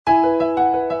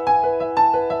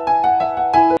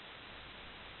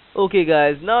Okay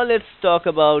guys, now let's talk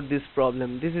about this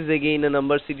problem. This is again a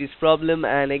number series problem,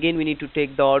 and again we need to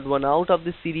take the odd one out of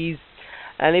the series.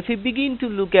 And if we begin to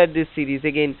look at this series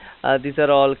again, these are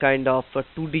all kind of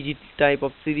two-digit type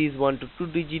of series, 1 to 2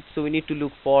 digits. So we need to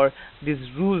look for these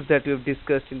rules that we have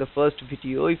discussed in the first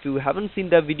video. If you haven't seen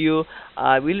the video,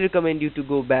 I will recommend you to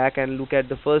go back and look at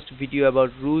the first video about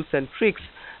rules and tricks,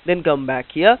 then come back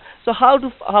here. So how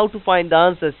to find the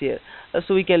answers here?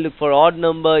 So we can look for odd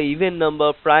number, even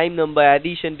number, prime number,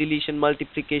 addition, deletion,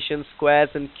 multiplication, squares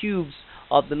and cubes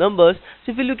of the numbers.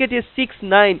 So if you look at here 6,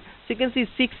 9, so you can see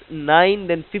 6, 9,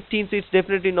 then 15, so it's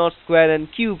definitely not square and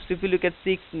cubes. If you look at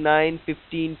 6, 9,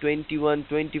 15, 21,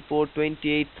 24,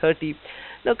 28, 30,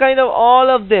 now kind of all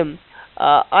of them,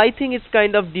 I think it's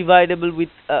kind of divisible with,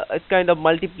 it's kind of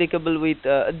multiplicable with,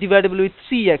 divisible with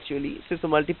 3 actually. So it's a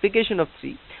multiplication of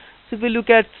 3. So if we look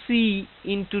at 3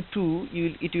 into 2,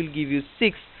 it will give you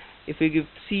 6. If we give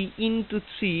 3 into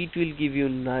 3, it will give you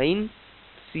 9.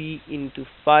 3 into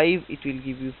 5, it will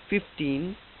give you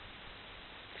 15.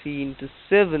 3 into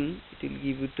 7, it will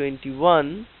give you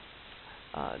 21.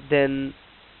 Then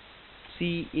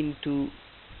 3 into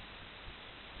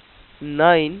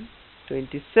 9,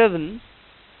 27.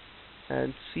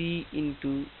 And 3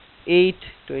 into 8,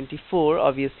 24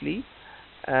 obviously.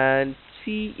 And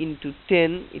 3 into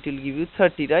 10, it will give you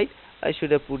 30, right? I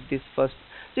should have put this first.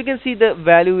 So you can see the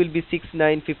value will be 6,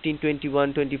 9, 15,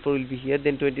 21, 24 will be here,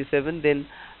 then 27, then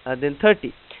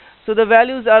 30. So the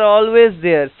values are always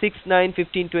there: 6, 9,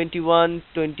 15, 21,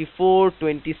 24,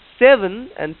 27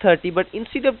 and 30. But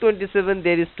instead of 27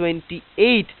 there is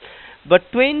 28.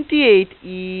 But 28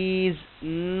 is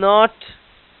not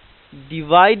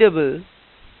divisible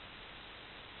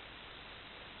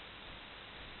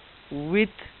with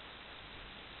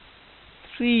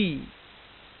 3.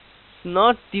 It's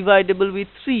not divisible with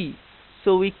 3.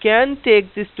 So we can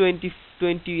take this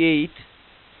 28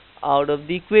 out of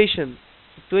the equation.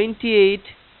 28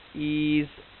 is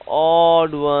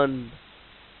odd one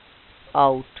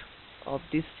out of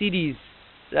this series,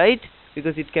 right?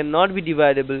 Because it cannot be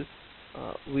divisible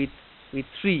with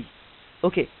 3.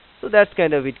 Okay, so that's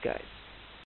kind of it guys.